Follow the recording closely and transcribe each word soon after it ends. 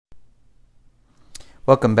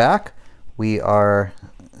Welcome back. We are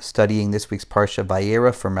studying this week's Parsha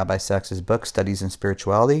Vayera from Rabbi Sachs's book, Studies in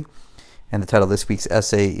Spirituality. And the title of this week's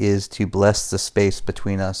essay is To Bless the Space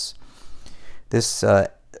Between Us. This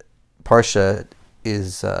Parsha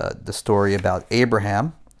is the story about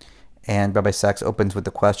Abraham. And Rabbi Sachs opens with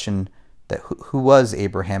the question that who was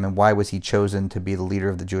Abraham and why was he chosen to be the leader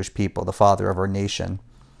of the Jewish people, the father of our nation?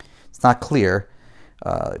 It's not clear.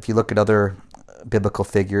 If you look at other biblical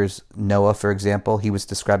figures, Noah, for example, he was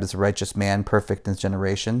described as a righteous man, perfect in his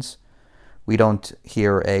generations. We don't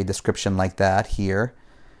hear a description like that here.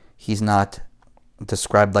 He's not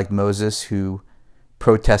described like Moses, who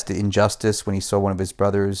protested injustice when he saw one of his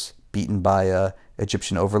brothers beaten by an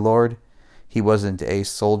Egyptian overlord. He wasn't a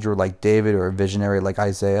soldier like David or a visionary like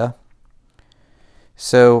Isaiah.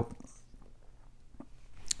 So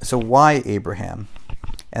why Abraham?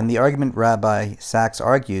 And the argument Rabbi Sachs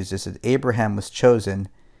argues is that Abraham was chosen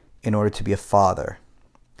in order to be a father.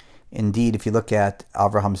 Indeed, if you look at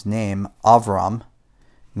Abraham's name, Avram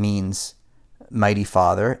means mighty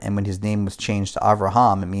father, and when his name was changed to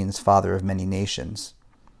Avraham, it means father of many nations.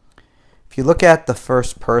 If you look at the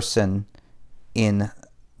first person in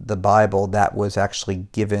the Bible that was actually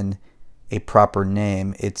given a proper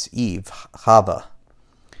name, it's Eve, Chava,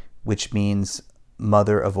 which means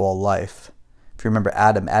mother of all life. If you remember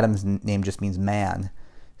Adam's name just means man.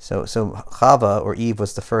 So Chava, or Eve,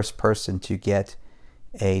 was the first person to get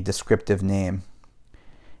a descriptive name.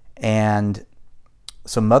 And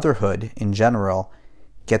so motherhood in general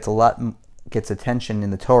gets attention in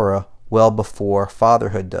the Torah well before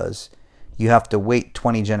fatherhood does. You have to wait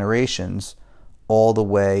 20 generations all the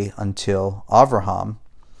way until Avraham,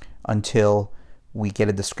 until we get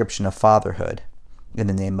a description of fatherhood in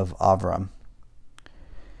the name of Avram.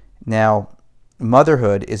 Now,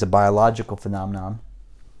 motherhood is a biological phenomenon,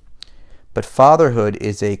 but fatherhood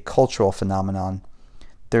is a cultural phenomenon.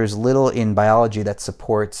 There's little in biology that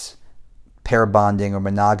supports pair bonding or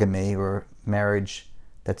monogamy or marriage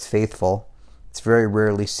that's faithful. It's very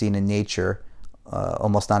rarely seen in nature,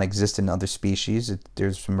 almost non-existent in other species.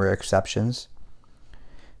 There's some rare exceptions.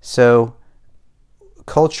 So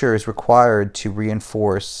culture is required to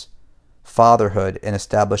reinforce fatherhood and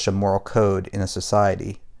establish a moral code in a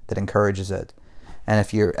society that encourages it. And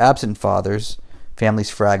if you're absent fathers,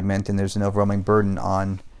 families fragment and there's an overwhelming burden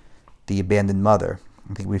on the abandoned mother.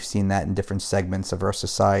 I think we've seen that in different segments of our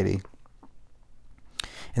society.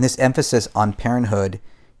 And this emphasis on parenthood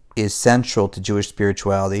is central to Jewish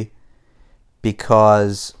spirituality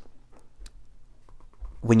because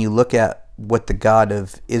when you look at what the God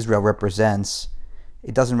of Israel represents,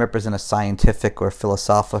 it doesn't represent a scientific or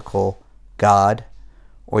philosophical God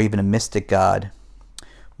or even a mystic God.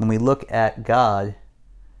 When we look at God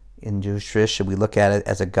in Jewish tradition, we look at it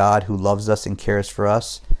as a God who loves us and cares for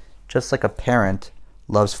us, just like a parent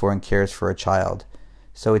loves for and cares for a child.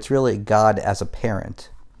 So it's really God as a parent.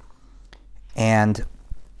 And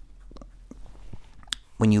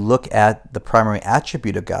when you look at the primary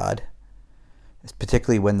attribute of God,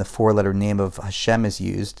 particularly when the four-letter name of Hashem is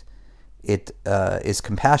used, it is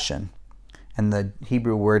compassion. And the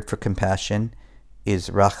Hebrew word for compassion is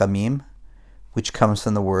rachamim, which comes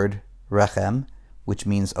from the word rechem, which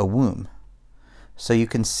means a womb. So you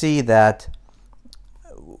can see that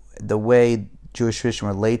the way Jewish tradition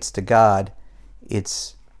relates to God,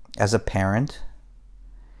 it's as a parent,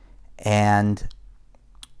 and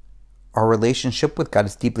our relationship with God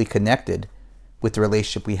is deeply connected with the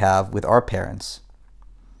relationship we have with our parents.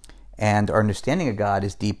 And our understanding of God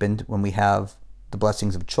is deepened when we have the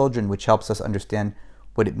blessings of children, which helps us understand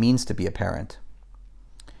what it means to be a parent.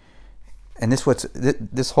 And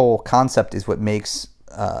this whole concept is what makes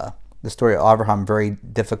the story of Abraham very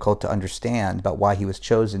difficult to understand about why he was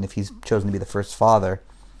chosen, if he's chosen to be the first father.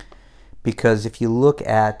 Because if you look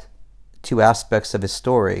at two aspects of his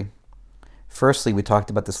story, firstly, we talked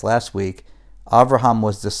about this last week, Abraham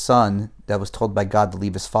was the son that was told by God to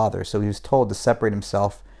leave his father. So he was told to separate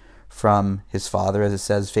himself from his father, as it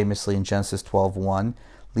says famously in Genesis 12:1,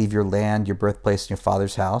 leave your land, your birthplace, and your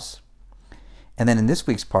father's house. And then in this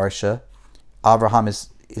week's Parsha, Abraham is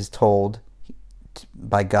told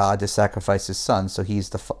by God to sacrifice his son. So he's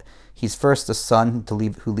first the son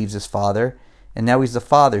who leaves his father, and now he's the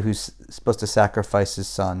father who's supposed to sacrifice his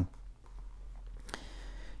son.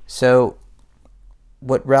 So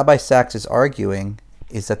what Rabbi Sachs is arguing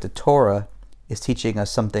is that the Torah is teaching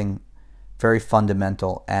us something very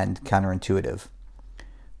fundamental and counterintuitive,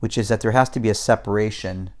 which is that there has to be a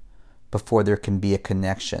separation before there can be a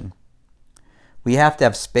connection. We have to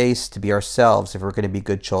have space to be ourselves if we're going to be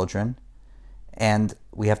good children, and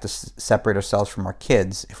we have to separate ourselves from our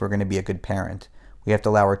kids if we're going to be a good parent. We have to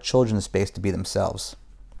allow our children the space to be themselves.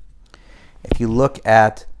 If you look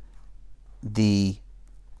at the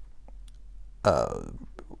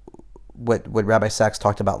what Rabbi Sachs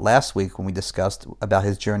talked about last week when we discussed about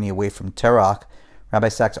his journey away from Terach, Rabbi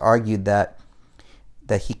Sachs argued that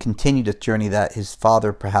he continued a journey that his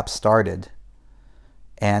father perhaps started.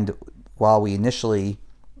 And while we initially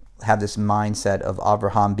have this mindset of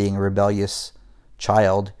Abraham being a rebellious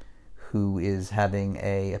child who is having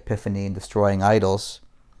an epiphany and destroying idols,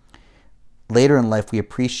 later in life we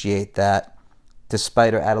appreciate that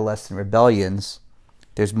despite our adolescent rebellions,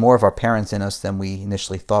 there's more of our parents in us than we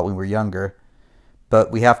initially thought when we were younger,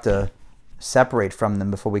 but we have to separate from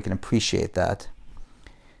them before we can appreciate that.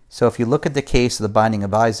 So if you look at the case of the binding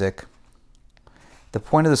of Isaac, the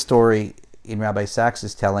point of the story in Rabbi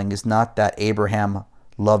Sachs' telling is not that Abraham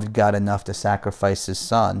loved God enough to sacrifice his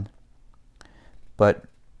son, but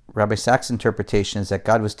Rabbi Sachs' interpretation is that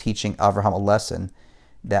God was teaching Abraham a lesson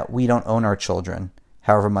that we don't own our children,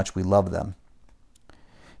 however much we love them.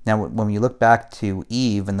 Now, when you look back to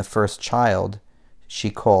Eve and the first child, she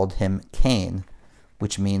called him Cain,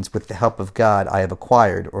 which means, with the help of God, I have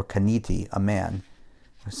acquired, or kaniti, a man.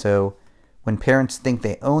 So, when parents think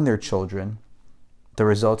they own their children, the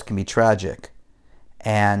results can be tragic.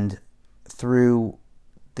 And through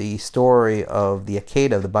the story of the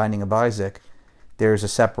Akedah, the binding of Isaac, there's a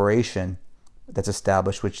separation that's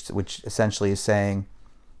established, which essentially is saying,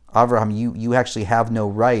 Abraham, you actually have no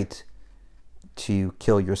right to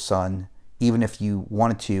kill your son, even if you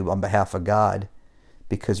wanted to on behalf of God,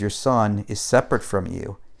 because your son is separate from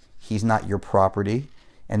you. He's not your property.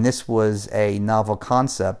 And this was a novel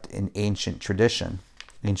concept in ancient tradition,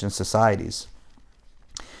 ancient societies.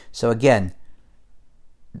 So again,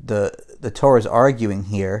 the Torah is arguing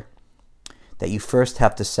here that you first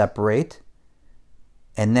have to separate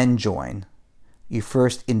and then join. You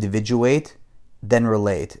first individuate, then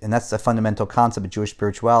relate. And that's the fundamental concept of Jewish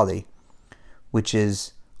spirituality, which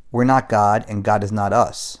is we're not God and God is not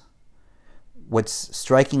us. What's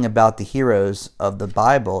striking about the heroes of the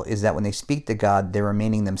Bible is that when they speak to God, they're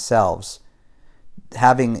remaining themselves.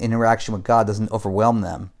 Having interaction with God doesn't overwhelm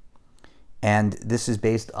them. And this is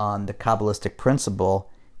based on the Kabbalistic principle,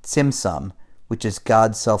 tzimtzum, which is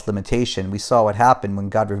God's self-limitation. We saw what happened when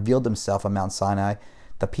God revealed himself on Mount Sinai.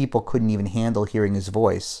 The people couldn't even handle hearing his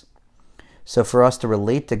voice. So for us to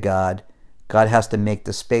relate to God, God has to make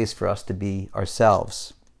the space for us to be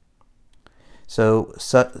ourselves. So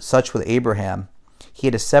such with Abraham, he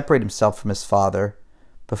had to separate himself from his father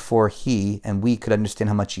before he and we could understand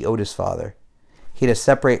how much he owed his father. He had to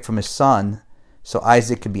separate from his son so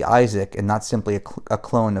Isaac could be Isaac and not simply a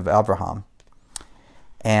clone of Abraham.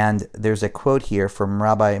 And there's a quote here from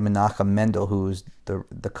Rabbi Menachem Mendel, who's the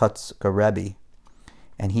Kotzker Rebbe,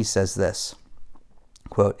 and he says this,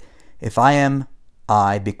 quote, "If I am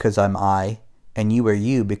I because I'm I, and you are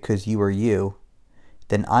you because you are you,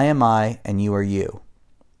 then I am I and you are you.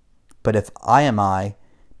 But if I am I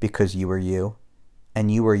because you are you,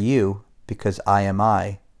 and you are you because I am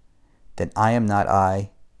I, then I am not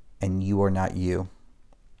I and you are not you."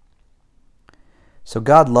 So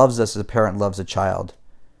God loves us as a parent loves a child,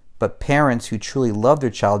 but parents who truly love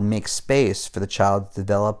their child make space for the child to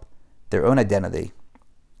develop their own identity.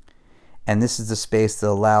 And this is the space that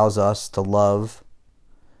allows us to love,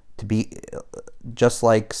 to be just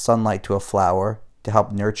like sunlight to a flower, to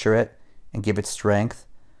help nurture it and give it strength,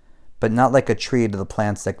 but not like a tree to the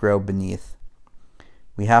plants that grow beneath.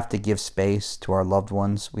 We have to give space to our loved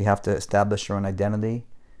ones. We have to establish our own identity.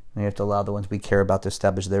 And we have to allow the ones we care about to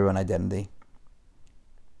establish their own identity.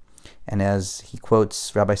 And as he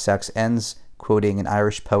quotes, Rabbi Sachs ends quoting an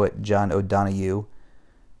Irish poet, John O'Donoghue,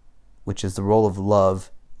 which is the role of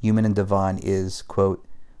love, human and divine, is, quote,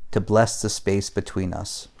 to bless the space between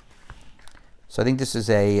us. So I think this is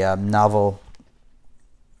a novel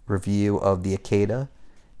review of the Akedah,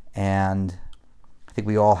 and I think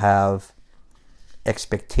we all have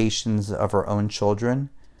expectations of our own children.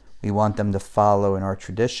 We want them to follow in our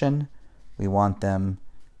tradition. We want them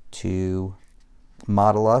to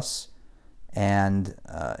model us, and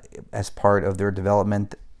as part of their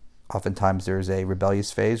development, oftentimes there's a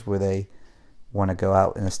rebellious phase where they want to go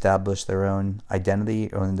out and establish their own identity,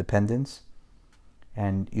 their own independence,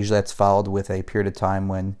 and usually that's followed with a period of time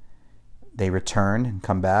when they return and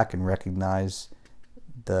come back and recognize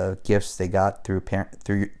the gifts they got through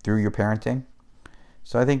your parenting.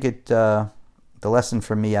 So I think the lesson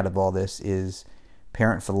for me out of all this is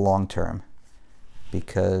parent for the long term,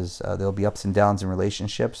 because there'll be ups and downs in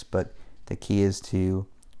relationships, but the key is to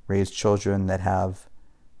raise children that have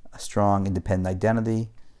a strong independent identity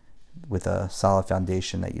with a solid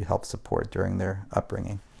foundation that you help support during their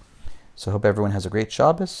upbringing. So I hope everyone has a great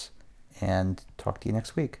Shabbos, and talk to you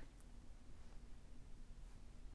next week.